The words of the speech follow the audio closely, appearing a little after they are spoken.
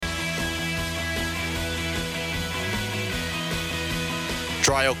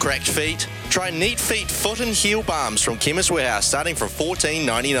Dry or cracked feet? Try Neat Feet Foot and Heel Balms from Chemist Warehouse starting from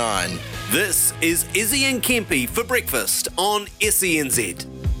 $14.99. This is Izzy and Kempy for breakfast on SENZ.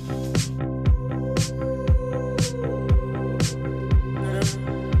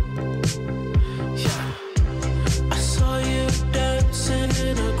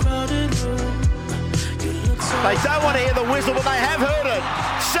 They don't want to hear the whistle, but they have heard it.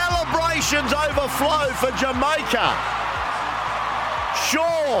 Celebrations overflow for Jamaica.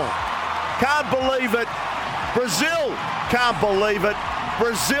 Shaw can't believe it. Brazil can't believe it.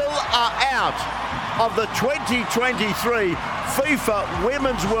 Brazil are out of the 2023 FIFA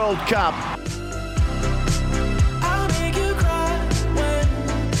Women's World Cup.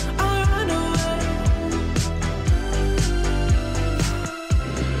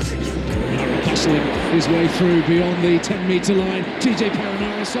 His way through beyond the 10-metre line. TJ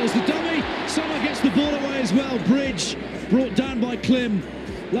Perenara solves the dummy. Summer gets the ball away as well. Bridge brought down by Klim.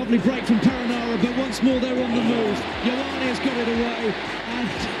 Lovely break from Perenara, but once more they're on the move. Ioane has got it away, and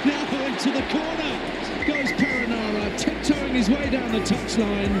now into the corner goes Perenara, tiptoeing his way down the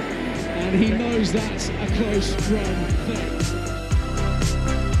touchline, and he knows that's a close run thing.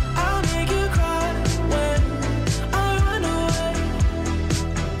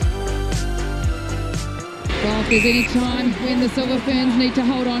 Well, if there's any time when the Silver Ferns need to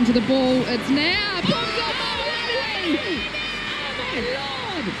hold on to the ball, it's now. Oh my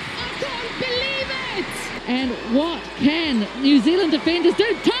Lord! I can't believe it! And what can New Zealand defenders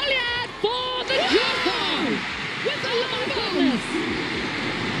do? Talia for the joker! With the goodness!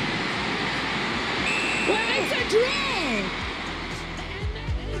 Well, it's a draw!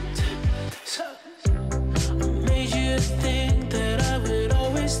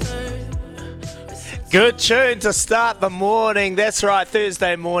 Good tune to start the morning. That's right,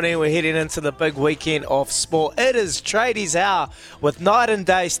 Thursday morning. We're heading into the big weekend of sport. It is Tradies Hour with Night and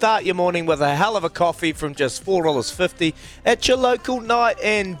Day. Start your morning with a hell of a coffee from just $4.50 at your local Night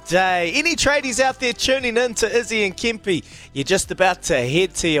and Day. Any tradies out there tuning in to Izzy and Kempy? You're just about to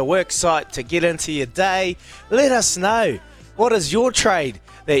head to your work site to get into your day. Let us know. What is your trade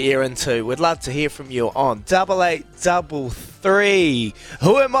that you're into? We'd love to hear from you on 8833.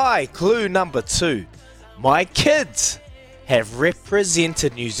 Who am I? Clue number 2. My kids have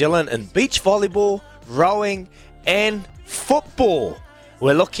represented New Zealand in beach volleyball, rowing and football.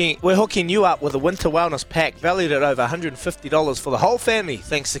 We're hooking you up with a winter wellness pack valued at over $150 for the whole family,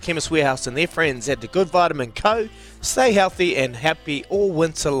 thanks to Chemist Warehouse and their friends at the Good Vitamin Co. Stay healthy and happy all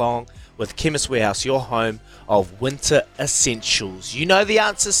winter long with Chemist Warehouse, your home of winter essentials. You know the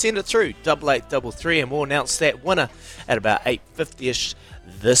answer, send it through 8833 and we'll announce that winner at about 8:50ish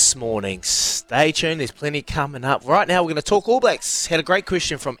this morning. Stay tuned, there's plenty coming up. Right now we're going to talk All Blacks. Had a great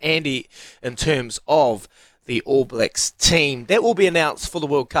question from Andy in terms of the All Blacks team. That will be announced for the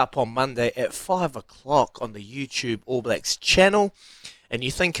World Cup on Monday at 5 o'clock on the YouTube All Blacks channel. And you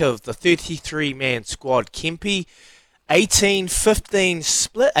think of the 33-man squad, Kempy, 18-15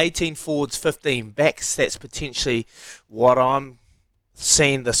 split, 18 forwards, 15 backs. That's potentially what I'm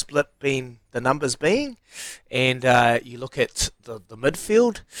seeing the split being, the numbers being. And you look at the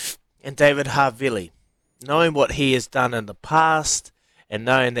midfield and David Havili, knowing what he has done in the past and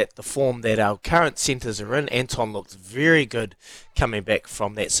knowing that the form that our current centres are in, Anton looks very good coming back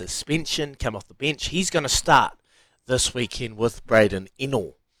from that suspension, come off the bench. He's going to start this weekend with Braden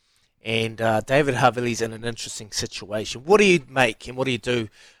Ennell. And David Havili's in an interesting situation. What do you make and what do you do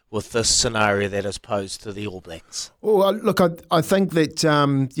with this scenario that is posed to the All Blacks? Well, look, I think that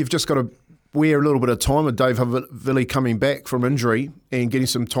you've just got to wear a little bit of time with Dave Havili coming back from injury and getting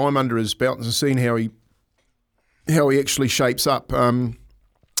some time under his belt and seeing how he actually shapes up.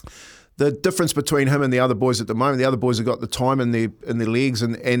 The difference between him and the other boys at the moment, the other boys have got the time in their legs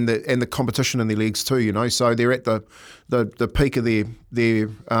and the competition in their legs too, you know. So they're at the peak of their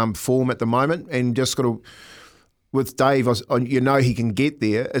form at the moment, and just got to, with Dave, you know he can get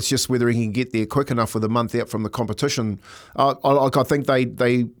there. It's just whether he can get there quick enough with a month out from the competition. I think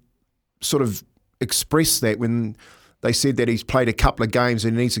they sort of expressed that when they said that he's played a couple of games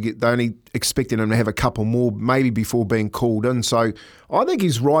and he needs to get. They only expecting him to have a couple more, maybe before being called in. So I think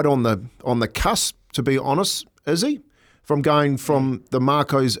he's right on the cusp, to be honest. Is he? From going from the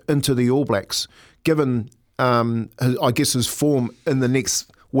Marcos into the All Blacks, given I guess his form in the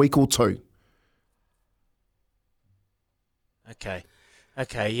next week or two. Okay,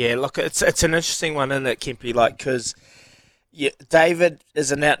 yeah. Look, it's an interesting one, isn't it, Kempy? Like, because David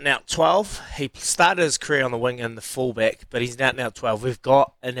is an out-and-out 12. He started his career on the wing and the fullback, but he's an out-and-out 12. We've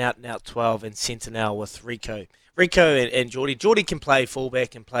got an out-and-out 12 in centre now with Rico. Rico and Geordie. Geordie can play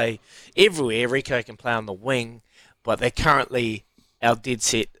fullback and play everywhere. Rico can play on the wing, but they're currently our dead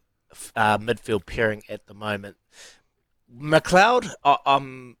set midfield pairing at the moment. McLeod,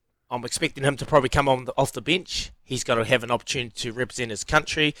 I'm expecting him to probably come off the bench. He's got to have an opportunity to represent his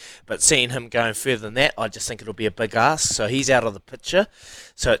country, but seeing him going further than that, I just think it'll be a big ask. So he's out of the picture.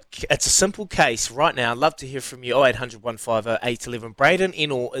 So it's a simple case right now. I'd love to hear from you. 0800 150 811. Braden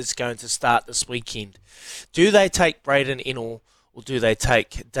Ennor is going to start this weekend. Do they take Braden Ennor, or do they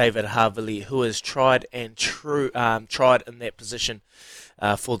take David Havili, who has tried in that position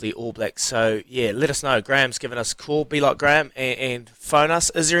for the All Blacks? So, yeah, let us know. Graham's given us a call. Be like Graham and phone us.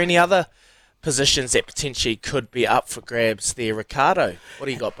 Is there any other positions that potentially could be up for grabs there? Ricardo, what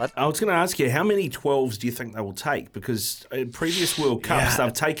do you got, bud? I was going to ask you, how many 12s do you think they will take? Because in previous World Cups,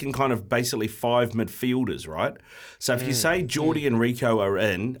 they've taken kind of basically 5 midfielders, right? So if you say Geordie and Rico are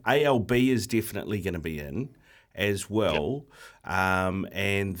in, ALB is definitely going to be in as well.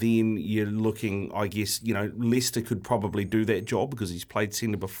 And then you're looking, I guess, Leicester could probably do that job because he's played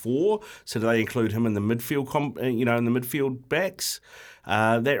centre before. So do they include him in the midfield, in the midfield backs?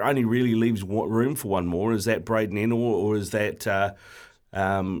 That only really leaves room for one more. Is that Braden Ennor, or is that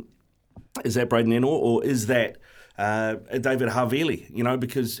Braden Ennor, or is that David Havili?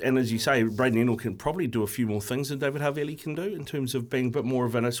 Because, and as you say, Braden Ennor can probably do a few more things than David Havili can do in terms of being a bit more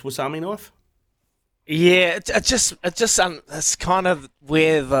of a Swiss Army knife. Yeah, it's kind of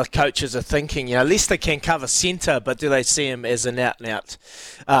where the coaches are thinking. Leicester can cover centre, but do they see him as an out-and-out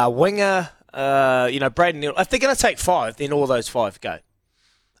winger? Braden Ennor, if they're going to take 5, then all those 5 go.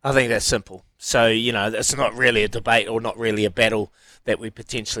 I think that's simple. So, it's not really a debate or not really a battle that we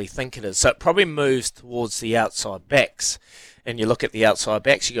potentially think it is. So it probably moves towards the outside backs. And you look at the outside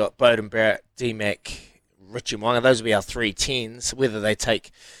backs, you got Bowden Barrett, D-Mac, Richie Mo'unga. Those will be our 3 10s. Whether they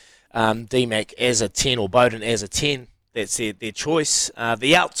take D-Mac as a 10 or Bowden as a 10, that's their choice.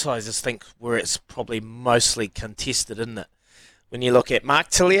 The outsiders think where it's probably mostly contested, isn't it? When you look at Mark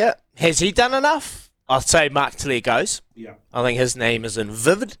Tillier, has he done enough? I'd say Mark Tillier goes. Yeah. I think his name is in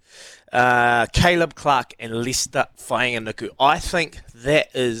vivid. Caleb Clark and Leicester Fainga'anuku. I think that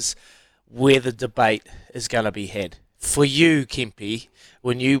is where the debate is going to be had. For you, Kempy,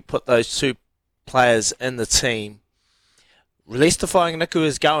 when you put those 2 players in the team, Leicester Fainga'anuku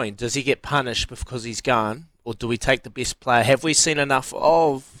is going. Does he get punished because he's gone? Or do we take the best player? Have we seen enough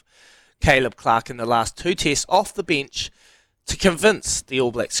of Caleb Clark in the last 2 tests off the bench to convince the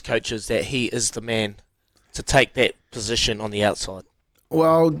All Blacks coaches that he is the man to take that position on the outside?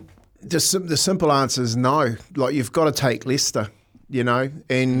 Well, the simple answer is no. Like, you've got to take Leicester,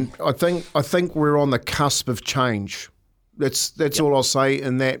 and I think we're on the cusp of change. That's all I'll say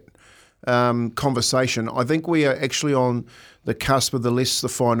in that conversation. I think we are actually on the cusp of the Leicester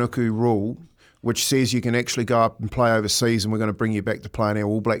Fainga'anuku rule, which says you can actually go up and play overseas, and we're going to bring you back to play in our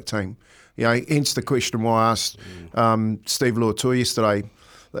All Black team. Hence the question why I asked Steve Luatua yesterday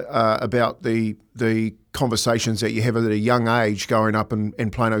about the conversations that you have at a young age going up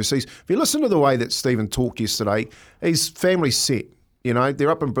and playing overseas. If you listen to the way that Stephen talked yesterday, his family's set.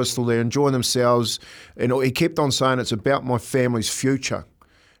 They're up in Bristol, they're enjoying themselves, and he kept on saying it's about my family's future.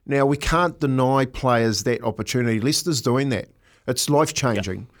 Now, we can't deny players that opportunity. Leicester's doing that. It's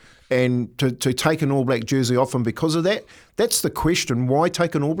life-changing. Yep. And to take an All Black jersey off him because of that, that's the question. Why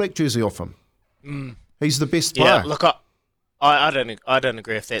take an All Black jersey off him? He's the best player. Yeah, look, I don't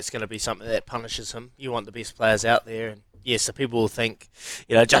agree if that's going to be something that punishes him. You want the best players out there. And yes, the people will think,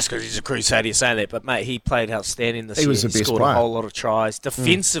 just because he's a Crusader, you're saying that. But, mate, he played outstanding this year. He was the best scored player. A whole lot of tries.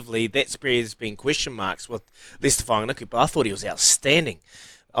 Defensively, that's where there's been question marks with Leicester Fainga'anuku, but I thought he was outstanding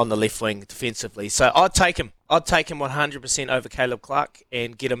on the left wing defensively. So I'd take him. I'd take him 100% over Caleb Clark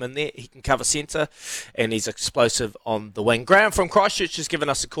and get him in there. He can cover centre and he's explosive on the wing. Graham from Christchurch has given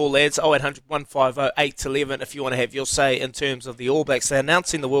us a call, lads. 0800 150 811 if you want to have your say in terms of the All Blacks. They're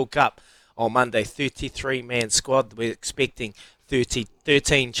announcing the World Cup on Monday. 33-man squad. We're expecting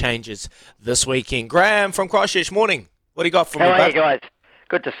 13 changes this weekend. Graham from Christchurch, morning. What do you got for me, bud? How are you guys?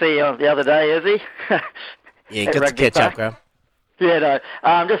 Good to see you the other day, Izzy. Yeah, good to catch up, Graham. Yeah,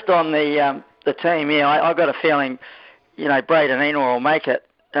 no. Just on the team, I got a feeling, Braden Ennor will make it.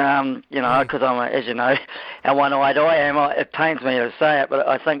 Because I'm, as you know, how one-eyed I am. It pains me to say it, but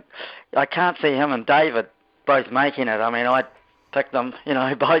I think I can't see him and David both making it. I mean, I picked them,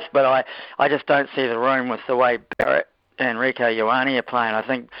 both, but I just don't see the room with the way Barrett and Rico Ioane are playing. I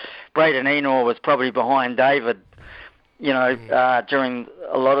think Braden Ennor was probably behind David, during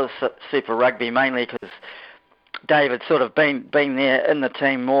a lot of Super Rugby, mainly because David sort of been there in the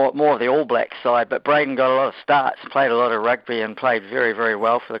team more of the All Black side, but Braden got a lot of starts, played a lot of rugby and played very, very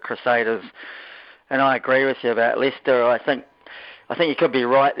well for the Crusaders. And I agree with you about Leicester. I think I think you could be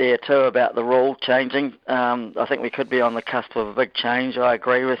right there too about the rule changing. I think we could be on the cusp of a big change. I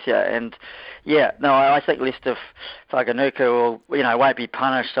agree with you. And yeah, no, I think Leicester Whakanuku won't be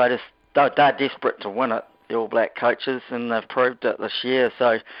punished. They're desperate to win it, the All Black coaches, and they've proved it this year.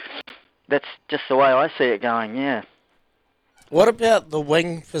 So that's just the way I see it going, yeah. What about the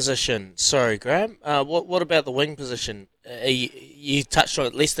wing position? Sorry, Graham. What about the wing position? You touched on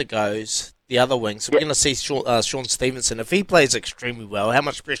it. Leicester goes the other wing. So we're going to see Sean Stevenson. If he plays extremely well, how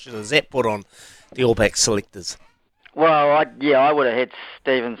much pressure does that put on the All Black selectors? Well, I would have had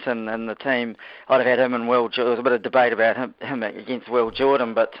Stevenson in the team. I'd have had him and Will. There was a bit of debate about him against Will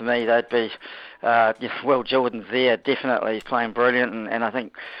Jordan, but to me, they'd be. Will Jordan's there, definitely. He's playing brilliant, and I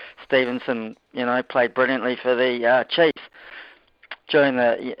think Stevenson, played brilliantly for the Chiefs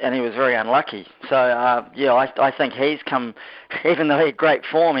and he was very unlucky. So, I think he's come, even though he had great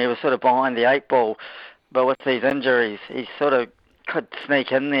form, he was sort of behind the 8 ball, but with these injuries, he sort of could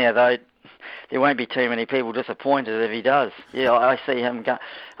sneak in there, though. There won't be too many people disappointed if he does. Yeah, I see him go.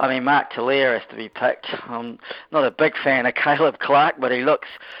 I mean, Mark Talia has to be picked. I'm not a big fan of Caleb Clark, but he looks,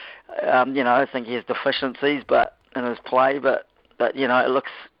 I think he has deficiencies in his play, but it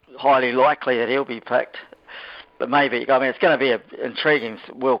looks highly likely that he'll be picked. But maybe, it's going to be an intriguing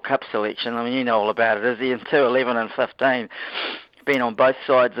World Cup selection. I mean, you know all about it, Izzy, in 2-11 and 15. Been on both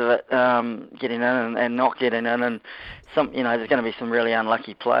sides of it, getting in and not getting in, and there's going to be some really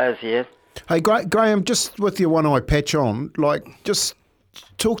unlucky players here. Hey, Graham, just with your one-eye patch on, just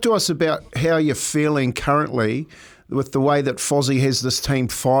talk to us about how you're feeling currently with the way that Fozzie has this team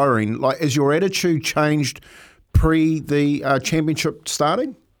firing. Has your attitude changed pre the championship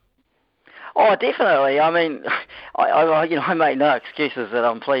starting? Oh, definitely. I mean, I make no excuses that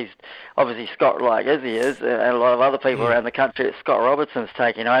I'm pleased. Obviously, Scott, like Izzy is, and a lot of other people around the country, that Scott Robertson's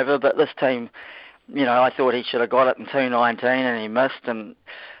taking over. But this team, I thought he should have got it in 2019, and he missed. And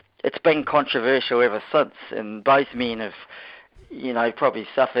it's been controversial ever since. And both men have, probably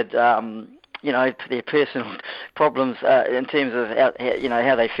suffered, their personal problems in terms of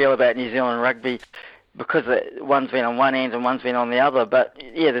how they feel about New Zealand rugby, because one's been on one end and one's been on the other. But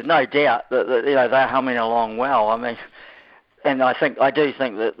yeah, there's no doubt that they're humming along well. I mean, and I do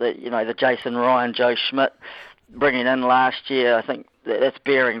think that the Jason Ryan, Joe Schmidt bringing in last year, I think that's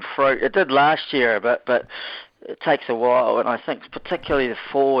bearing fruit. It did last year, but it takes a while, and I think particularly the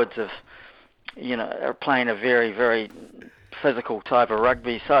forwards are playing a very, very physical type of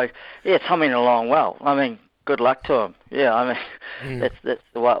rugby. So yeah, it's humming along well. I mean, good luck to them. Yeah, I mean, that's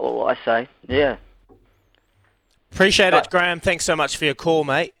what I say. Yeah. Appreciate it, Graham. Thanks so much for your call,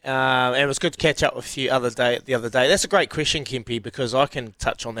 mate. And it was good to catch up with you the other day. That's a great question, Kempy, because I can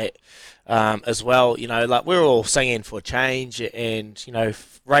touch on that as well. We're all singing for change, and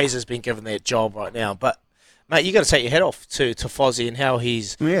Razor's been given that job right now. But mate, you got to take your head off to Fozzie and how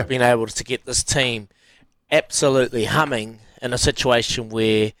he's been able to get this team absolutely humming in a situation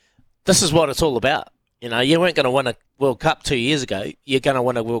where this is what it's all about. You weren't going to win a World Cup 2 years ago. You're going to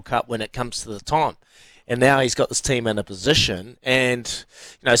win a World Cup when it comes to the time. And now he's got this team in a position, and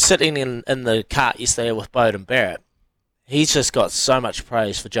sitting in the cart yesterday with Beauden Barrett, he's just got so much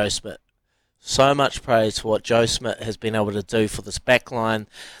praise for Joe Schmidt. So much praise for what Joe Schmidt has been able to do for this backline,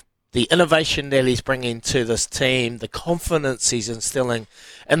 the innovation that he's bringing to this team, the confidence he's instilling,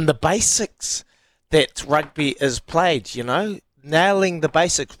 and the basics that rugby is played, nailing the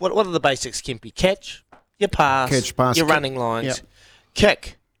basics. What are the basics, Kempy? Catch, your pass, your running lines,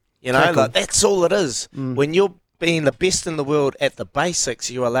 kick. That's all it is. When you're being the best in the world at the basics,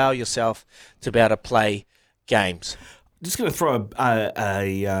 you allow yourself to be able to play games. Just going to throw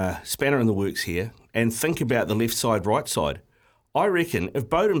a spanner in the works here and think about the left side, right side. I reckon if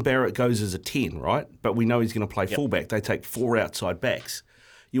Beauden Barrett goes as a 10, right, but we know he's going to play fullback, they take 4 outside backs.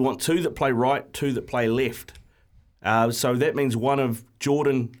 You want 2 that play right, 2 that play left. So that means one of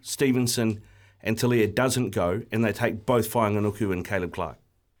Jordan, Stevenson and Talia doesn't go, and they take both Whakanuku and Caleb Clark.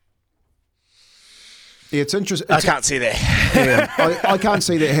 Yeah, it's interesting. I can't see that. Yeah, I can't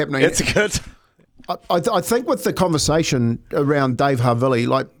see that happening. It's good. I think with the conversation around Dave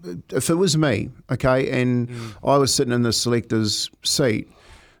Havili, if it was me, okay, and I was sitting in the selector's seat,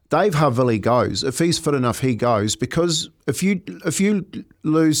 Dave Havili goes. If he's fit enough, he goes, because if you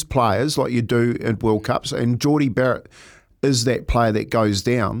lose players like you do in World Cups, and Geordie Barrett is that player that goes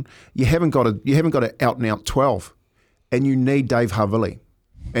down, you haven't got an out and out 12, and you need Dave Havili.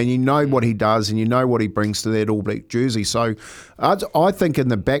 And you know what he does, and you know what he brings to that All Black jersey. So I think in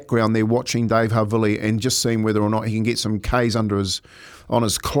the background they're watching Dave Havili and just seeing whether or not he can get some Ks on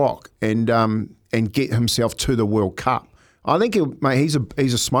his clock and get himself to the World Cup. I think he's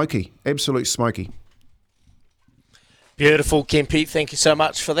a smoky, absolute smoky. Beautiful, Kempy. Thank you so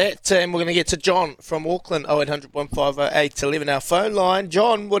much for that. And we're going to get to John from Auckland, 0800 150 811, our phone line.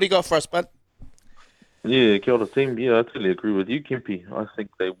 John, what do you got for us, bud? Yeah, kia ora team. Yeah, I totally agree with you, Kempy. I think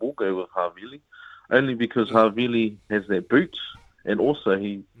they will go with Havili, only because Havili has that boot, and also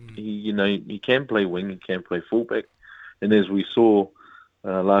he can play wing, he can play fullback, and as we saw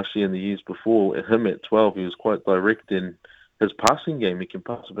last year and the years before, him at 12, he was quite direct in his passing game. He can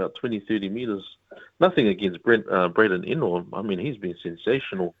pass about 20, 30 metres. Nothing against Braden Ennor. I mean, he's been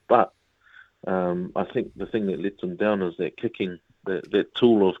sensational, but I think the thing that lets him down is that kicking, that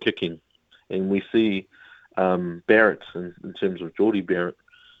tool of kicking. And we see Barrett, in terms of Geordie Barrett,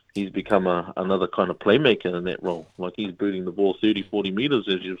 he's become another kind of playmaker in that role. Like, he's booting the ball 30, 40 metres,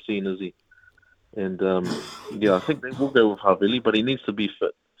 as you've seen, Izzy. And, I think they will go with Havili, but he needs to be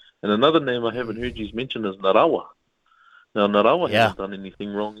fit. And another name I haven't heard you mention is Narawa. Now, Narawa hasn't done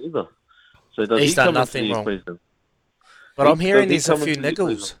anything wrong either. So does He's he done come nothing into the wrong. equation? But I'm hearing Does he there's a come few into the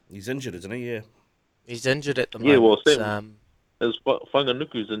niggles. equation? He's injured, isn't he? Yeah. He's injured at the moment. Yeah, well, same. As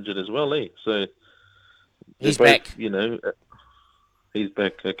Whanganuku's injured as well, eh? So he's both, back. He's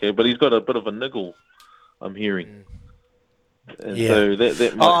back, okay. But he's got a bit of a niggle, I'm hearing. And so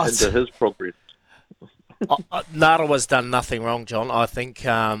that might hinder his progress. Narawa's done nothing wrong, John. I think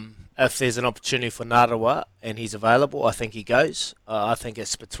if there's an opportunity for Narawa and he's available, I think he goes. I think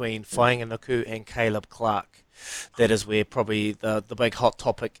it's between Whanganuku and Caleb Clark. That is where probably the big hot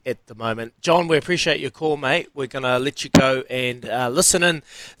topic at the moment. John, we appreciate your call, mate. We're going to let you go and listen in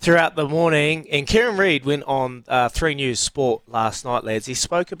throughout the morning. And Kieran Reid went on 3 News Sport last night, lads. He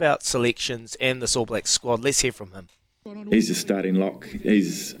spoke about selections and this All Blacks squad. Let's hear from him. He's a starting lock.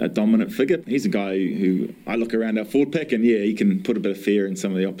 He's a dominant figure. He's a guy who I look around our forward pack and, he can put a bit of fear in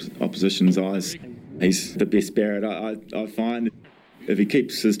some of the opposition's eyes. He's the best Barrett, I find. If he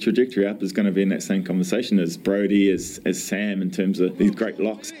keeps his trajectory up, he's going to be in that same conversation as Brodie, as Sam, in terms of these great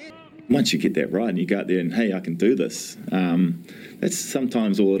locks. Once you get that right and you go out there and, hey, I can do this, that's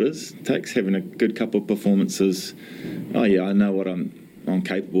sometimes all it is. It takes having a good couple of performances. Oh, yeah, I know what I'm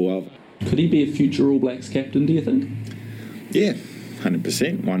capable of. Could he be a future All Blacks captain, do you think? Yeah,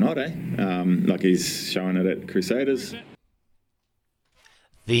 100%. Why not, eh? Like he's showing it at Crusaders.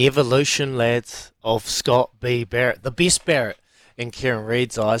 The evolution, lads, of Scott B. Barrett, the best Barrett in Kieran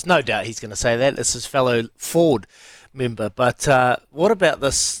Reid's eyes. No doubt he's going to say that. It's his fellow Ford member. But what about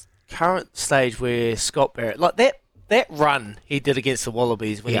this current stage where Scott Barrett, like that run he did against the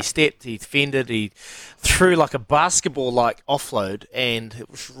Wallabies, when he stepped, he defended, he threw like a basketball-like offload, and it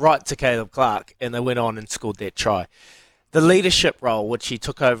was right to Caleb Clark, and they went on and scored that try. The leadership role which he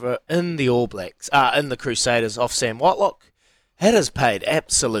took over in the All Blacks, in the Crusaders off Sam Whitelock, it has paid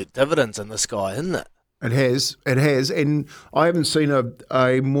absolute dividends in this guy, isn't it? It has, and I haven't seen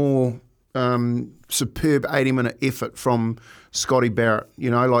a more superb 80-minute effort from Scotty Barrett.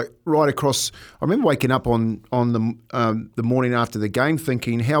 Like right across. I remember waking up on the morning after the game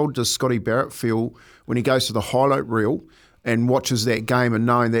thinking, how does Scotty Barrett feel when he goes to the highlight reel and watches that game and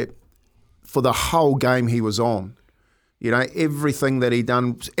knowing that for the whole game he was on. Everything that he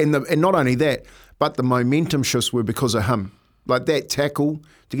done, and not only that, but the momentum shifts were because of him. Like that tackle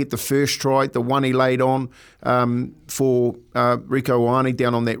to get the first try, the one he laid on for Rieko Ioane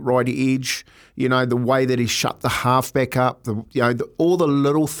down on that right edge, the way that he shut the halfback up, all the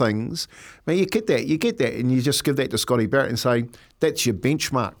little things. Man, you get that, and you just give that to Scotty Barrett and say, that's your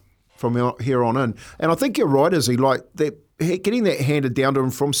benchmark from here on in. And I think you're right, Izzy, like that, getting that handed down to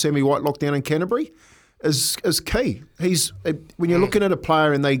him from Sammy Whitelock down in Canterbury is key. He's when you're looking at a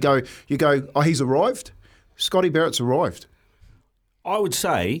player and you go, oh, he's arrived. Scotty Barrett's arrived. I would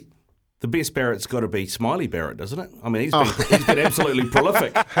say the best Barrett's got to be Smiley Barrett, doesn't it? I mean, he's been absolutely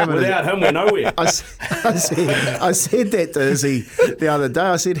prolific. Without him, we're nowhere. I said that to Izzy the other day.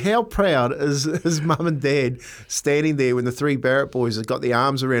 I said, how proud is his mum and dad standing there when the 3 Barrett boys have got the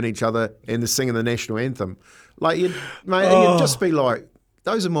arms around each other and they're singing the national anthem? Like, you'd just be like,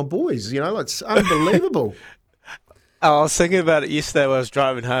 those are my boys, it's unbelievable. I was thinking about it yesterday when I was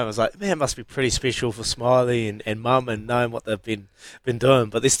driving home. I was like, man, it must be pretty special for Smiley and Mum and knowing what they've been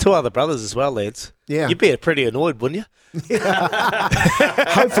doing. But there's 2 other brothers as well, lads. Yeah. You'd be pretty annoyed, wouldn't you? Yeah.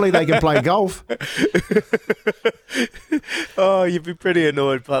 Hopefully they can play golf. Oh, you'd be pretty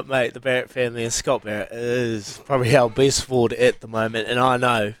annoyed. But, mate, the Barrett family and Scott Barrett is probably our best forward at the moment. And I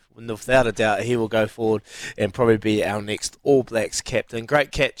know, without a doubt, he will go forward and probably be our next All Blacks captain.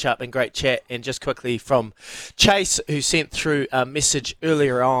 Great catch up and great chat. And just quickly from Chase, who sent through a message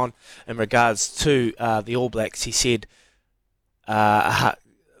earlier on in regards to the All Blacks. He said, what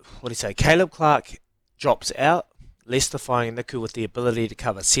did he say? Caleb Clark drops out. Leicester Whanganuku with the ability to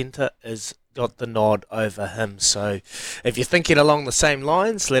cover centre is got the nod over him. So if you're thinking along the same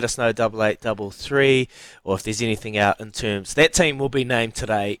lines, let us know 8833, or if there's anything out in terms. That team will be named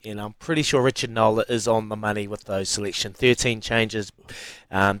today, and I'm pretty sure Richard Nola is on the money with those selection. 13 changes,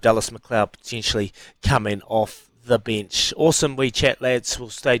 Dallas McLeod potentially coming off the bench. Awesome wee chat, lads. We'll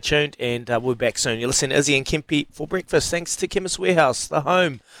stay tuned, and we'll be back soon. You're listening to Izzy and Kempy for breakfast. Thanks to Chemist Warehouse, the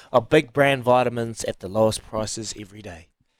home of big brand vitamins at the lowest prices every day.